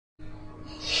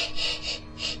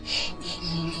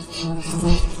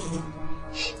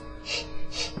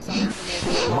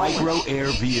Micro-air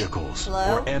vehicles,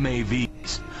 or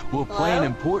MAVs, will play an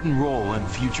important role in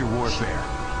future warfare.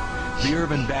 The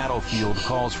urban battlefield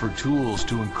calls for tools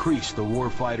to increase the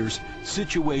warfighter's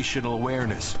situational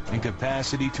awareness and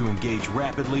capacity to engage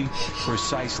rapidly,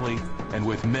 precisely, and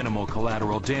with minimal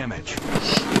collateral damage.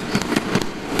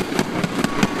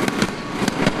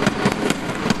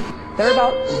 They're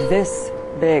about this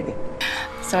big.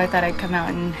 So I thought I'd come out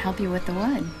and help you with the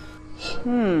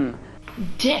wood.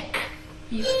 Dick,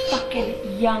 you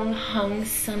fucking young hung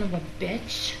son of a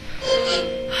bitch.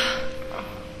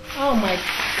 Oh my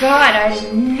God, I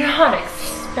did not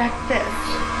expect this.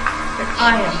 But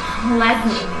I am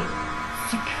pleasantly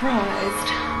surprised.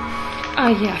 Oh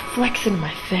yeah, flexing in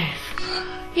my face.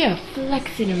 Yeah,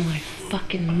 flexing in my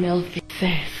fucking milfy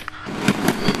face.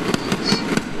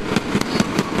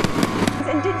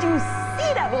 And did you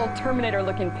see that little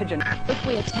Terminator-looking pigeon? If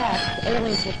we attack, the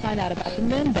aliens will find out about the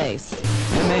moon base.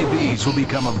 MAVs will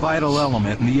become a vital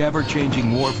element in the ever-changing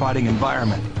warfighting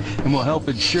environment and will help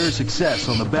ensure success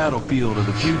on the battlefield of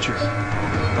the future.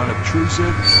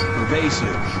 Unobtrusive,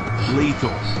 pervasive, lethal,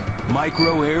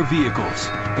 micro-air vehicles,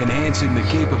 enhancing the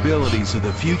capabilities of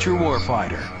the future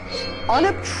warfighter.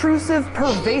 Unobtrusive,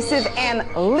 pervasive, and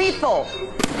lethal.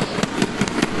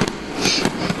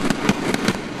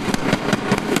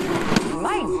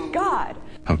 My God.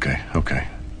 Okay.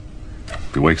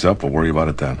 If he wakes up, we'll worry about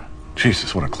it then.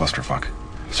 Jesus, what a clusterfuck.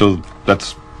 So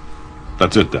that's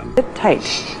it then. Sit tight,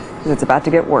 because it's about to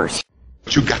get worse.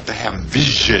 You got to have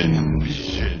vision.